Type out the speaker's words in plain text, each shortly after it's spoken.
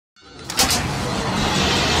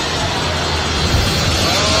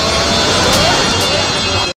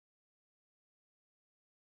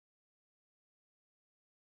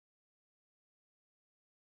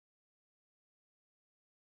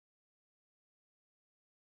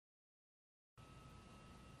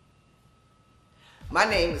My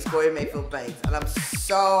name is Gloria Mayfield Banks, and I'm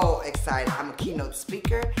so excited. I'm a keynote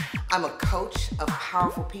speaker. I'm a coach of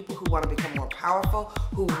powerful people who want to become more powerful,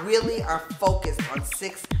 who really are focused on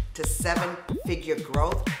 6 to 7 figure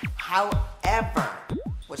growth. However,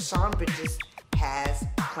 what Sean Bridges has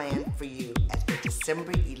planned for you at the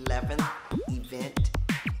December 11th event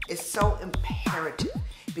is so imperative,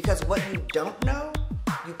 because what you don't know,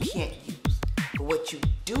 you can't use. But what you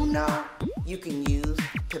do know, you can use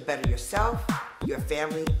to better yourself, your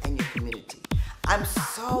family, and your community. I'm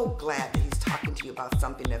so glad that he's talking to you about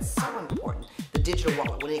something that's so important, the digital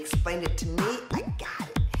wallet. When he explained it to me, I got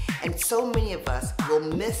it. And so many of us will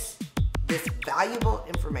miss this valuable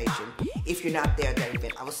information if you're not there at that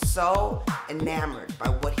event. I was so enamored by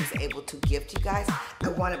what he's able to give to you guys. I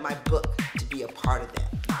wanted my book to be a part of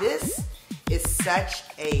that. This is such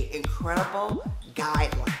an incredible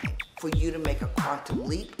guideline for you to make a quantum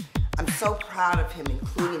leap. I'm so proud of him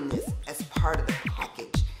including this as part of the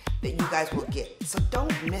package that you guys will get. So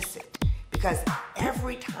don't miss it, because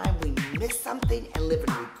every time we miss something and live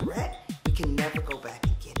in regret, we can never go back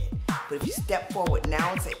and get it. But if you step forward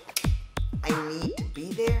now and say, I need to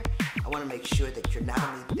be there, I want to make sure that you're not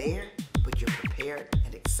only there, but you're prepared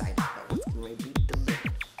and excited about what's going to be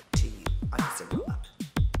delivered to you on December 11th.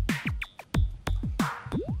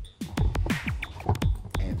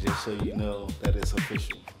 And just so you know, that is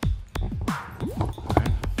official. All right.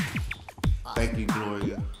 Thank you,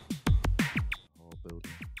 Gloria. Whole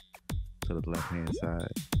building to the left-hand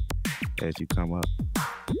side as you come up.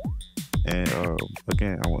 And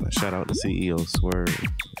again, I want to shout out the CEO Swerve,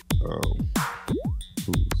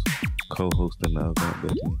 who's co-hosting the event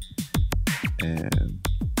with me. And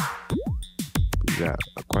we got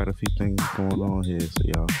quite a few things going on here, so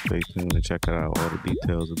y'all stay tuned and check it out. All the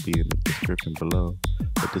details will be in the description below.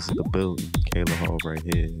 But this is the building, Kahler Hall right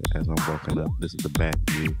here. As I'm walking up, this is the back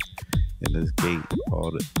view. And this gate,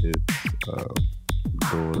 all the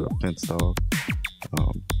doors are fenced off.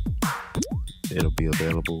 It'll be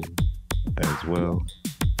available as well.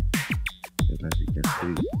 And as you can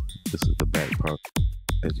see, this is the back part.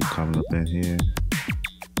 As you coming up in here.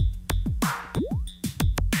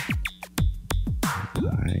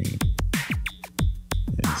 Alright.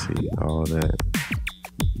 And see all that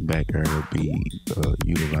back area will be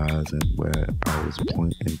utilized, and where I was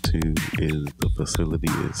pointing to is the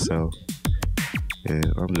facility itself. And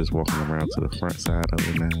I'm just walking around to the front side of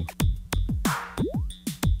it now.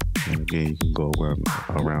 And again, you can go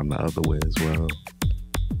around the other way as well.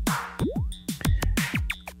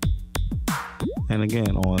 And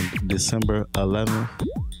again, on December 11th,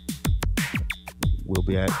 we'll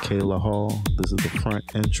be at Kahler Hall. This is the front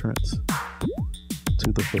entrance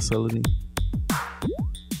to the facility.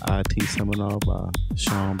 IT seminar by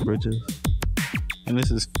Sean Bridges. And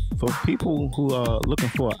this is for people who are looking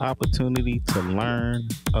for an opportunity to learn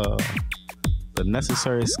the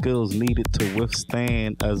necessary skills needed to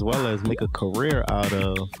withstand as well as make a career out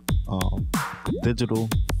of digital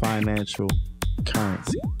financial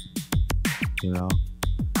currency. You know,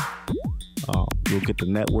 you'll get to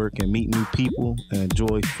network and meet new people and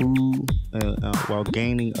enjoy food while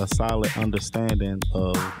gaining a solid understanding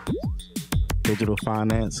of digital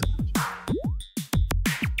financing.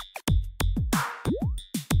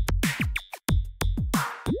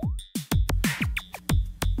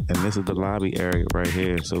 And this is the lobby area right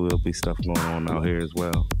here, so there'll be stuff going on out here as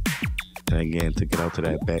well. And again, to get out to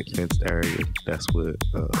that back fenced area, that's what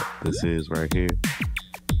this is right here.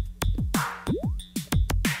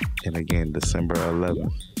 And again, December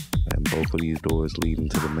 11th, and both of these doors leading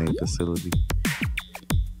to the main facility.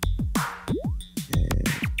 And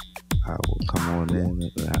I will come on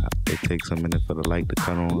in. It takes a minute for the light to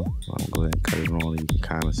cut on. So I'm going to go ahead and cut it on, and you can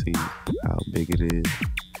kind of see how big it is.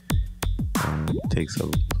 It takes a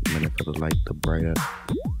minute for the light to brighten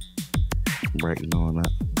on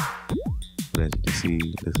up. But as you can see,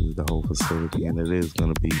 this is the whole facility, and it is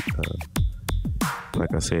going to be,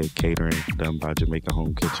 like I said, catering done by Jamaica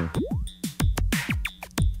Home Kitchen.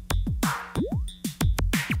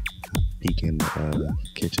 Peek in the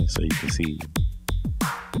kitchen so you can see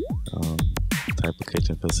the type of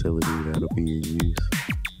kitchen facility that'll be in use.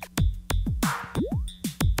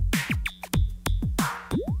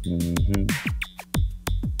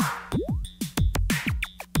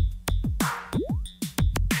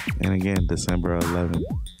 And again, December 11th,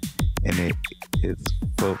 and it's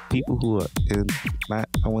for people who are I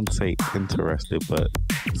wouldn't say interested, but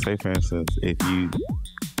say for instance, if you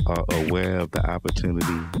are aware of the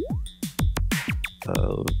opportunity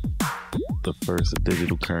of the first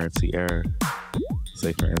digital currency era,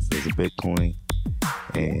 say for instance Bitcoin,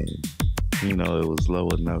 and you know it was low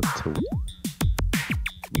enough to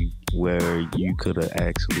where you could have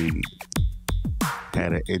actually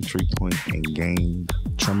had an entry point and gained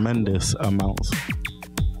tremendous amounts,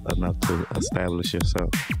 enough to establish yourself.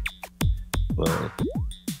 Well,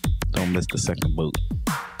 don't miss the second boat.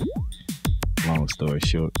 Long story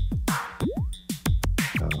short.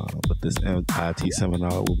 But this IT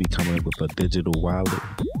seminar will be coming with a digital wallet,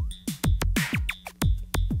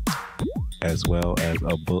 as well as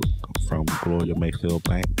a book from Gloria Mayfield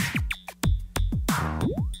Banks.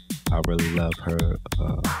 I really love her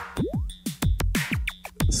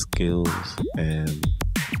skills and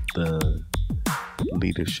the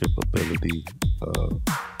leadership ability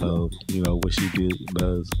of what she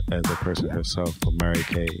does as a person herself for Mary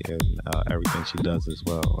Kay, and everything she does as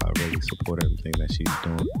well. I really support everything that she's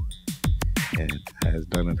doing and has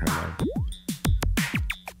done in her life.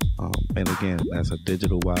 And again, that's a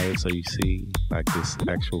digital wallet, so you see like this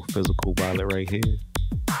actual physical wallet right here.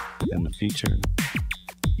 In the future,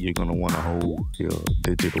 you're gonna want to hold your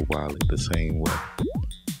digital wallet the same way.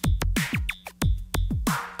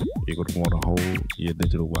 You're going to want to hold your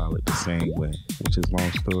digital wallet the same way, which is,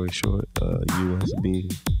 long story short, USB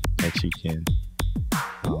that you can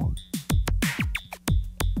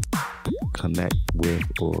connect with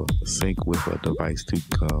or sync with a device to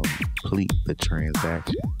complete the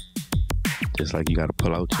transaction. Just like you got to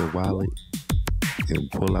pull out your wallet and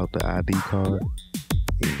pull out the ID card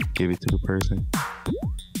and give it to the person.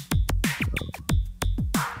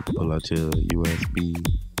 Pull out your USB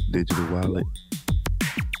digital wallet,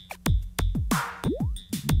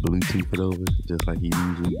 Bluetooth it over, just like you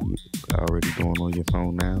usually already doing on your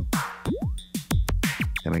phone now.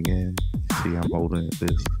 And again, see, I'm holding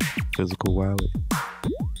this physical wallet.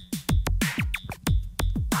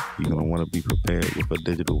 You're gonna want to be prepared with a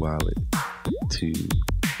digital wallet to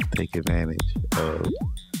take advantage of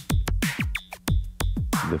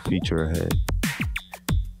the future ahead.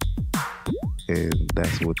 And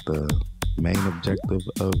that's what the main objective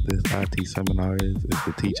of this IT seminar is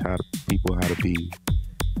to teach people how to be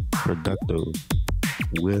productive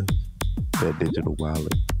with their digital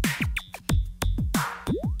wallet.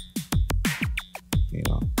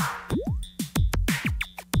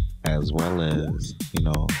 As well as,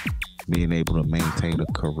 being able to maintain a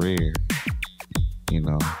career,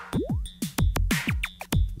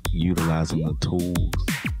 utilizing the tools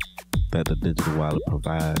that the digital wallet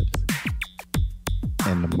provides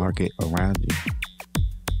and the market around you.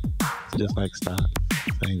 It's just like stocks,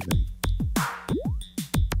 same thing.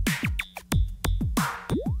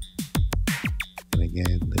 And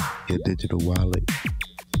again, your digital wallet,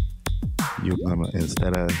 you're gonna,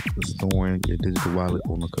 instead of storing your digital wallet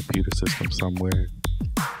on a computer system somewhere,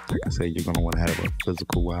 like I said, you're gonna want to have a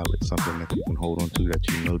physical wallet, something that you can hold on to, that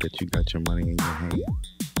you know that you got your money in your hand,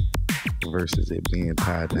 versus it being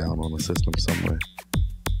tied down on a system somewhere,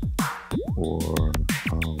 or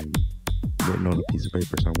written on a piece of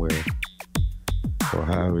paper somewhere, or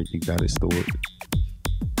however you got it stored.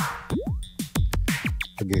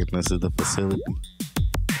 Again, this is the facility,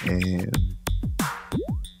 and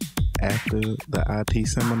after the IT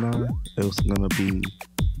seminar, it was gonna be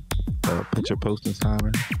a picture posting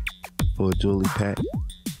signer for Julie Pat,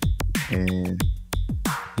 and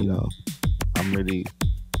I'm really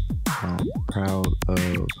proud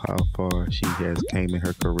of how far she has came in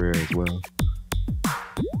her career as well,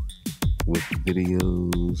 with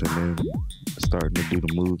videos and then starting to do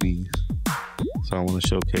the movies. So I want to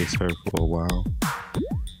showcase her for a while,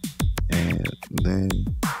 and then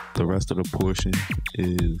the rest of the portion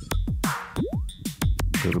is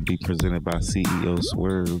going to be presented by CEO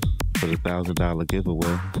Swerve for the $1,000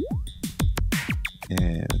 giveaway.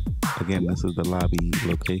 And again, this is the lobby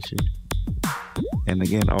location. And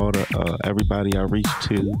again, all the everybody I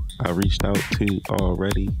reached out to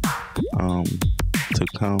already to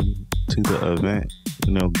come to the event.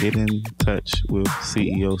 Get in touch with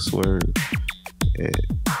CEO Swerve,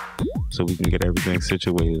 so we can get everything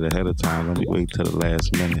situated ahead of time. Don't be wait till the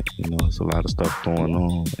last minute. It's a lot of stuff going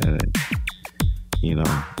on, and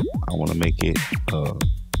I want to make it a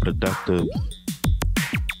productive,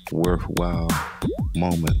 worthwhile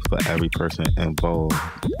moment for every person involved.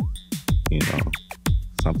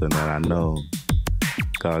 Something that I know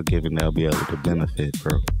God-given they'll be able to benefit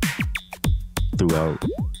from throughout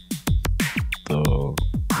the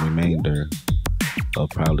remainder of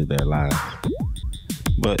probably their lives.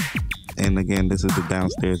 And again, this is the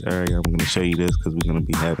downstairs area. I'm going to show you this because we're going to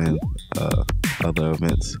be having other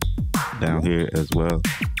events down here as well.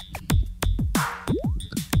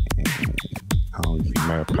 And I don't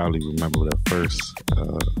know if you probably remember the first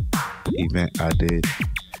event I did.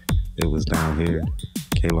 It was down here,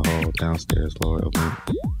 Kahler Hall, downstairs, Laura event.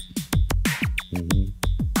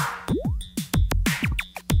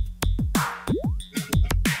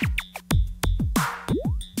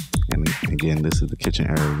 again, this is the kitchen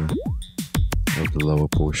area of the lower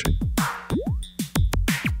portion.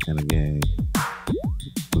 And again,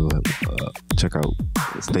 we'll check out,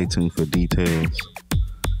 stay tuned for details.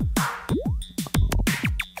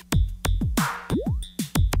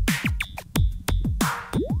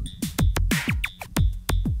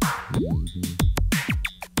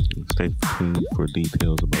 Stay tuned for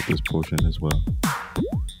details about this portion as well.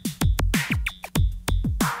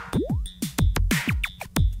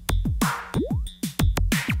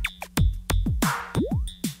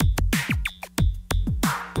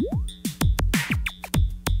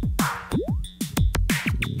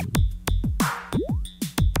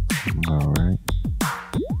 Alright.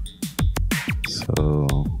 So,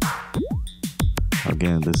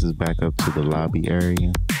 again, this is back up to the lobby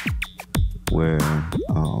area where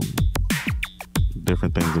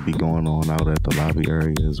different things will be going on out at the lobby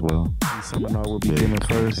area as well. The seminar will be given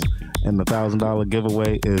first, and the $1,000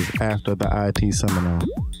 giveaway is after the IT seminar.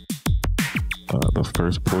 The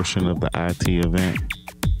first portion of the IT event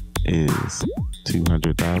is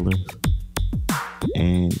 $200,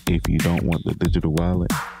 and if you don't want the digital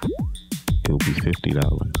wallet, it'll be $50.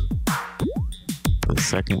 The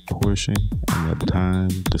second portion and the time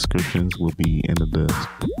descriptions will be in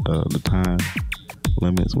the time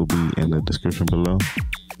limits will be in the description below.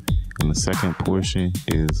 And the second portion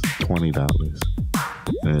is $20,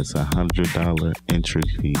 and it's $100 entry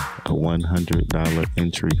fee, a $100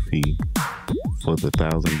 entry fee for the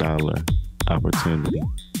 $1,000 opportunity.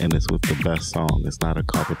 And it's with the best song. It's not a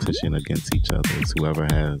competition against each other. It's whoever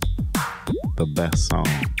has the best song,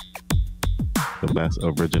 the best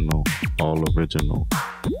original, all original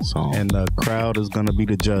song. And the crowd is going to be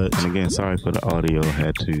the judge. And again, sorry for the audio.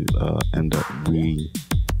 Had to end up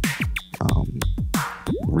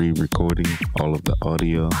re-recording all of the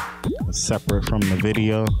audio separate from the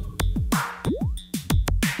video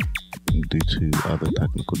due to other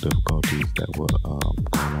technical difficulties that were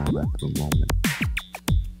going on at the moment.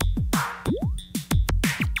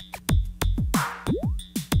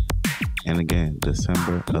 And again,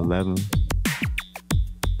 December 11th.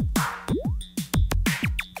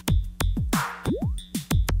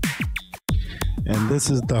 And this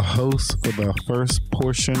is the host for the first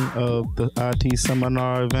portion of the IT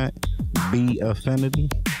seminar event, B Affinity.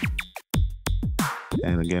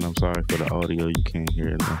 And again, I'm sorry for the audio. You can't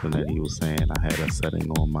hear nothing that he was saying. I had a setting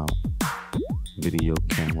on my video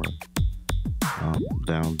camera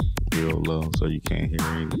down real low, so you can't hear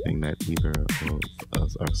anything that either of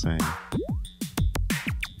us are saying.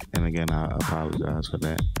 And again, I apologize for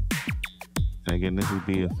that. And again, this is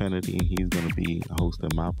B Affinity, and he's going to be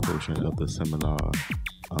hosting my portion of the seminar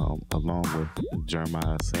along with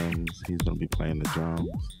Jeremiah Sims. He's going to be playing the drums.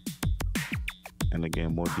 And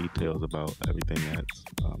again, more details about everything that's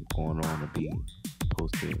going on to be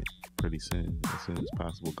posted pretty soon, as soon as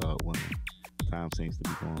possible, God willing. Time seems to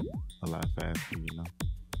be going a lot faster, you know.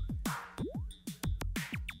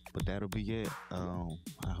 But that'll be it.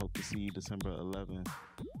 I hope to see you December 11th.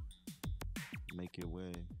 Make your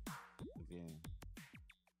way.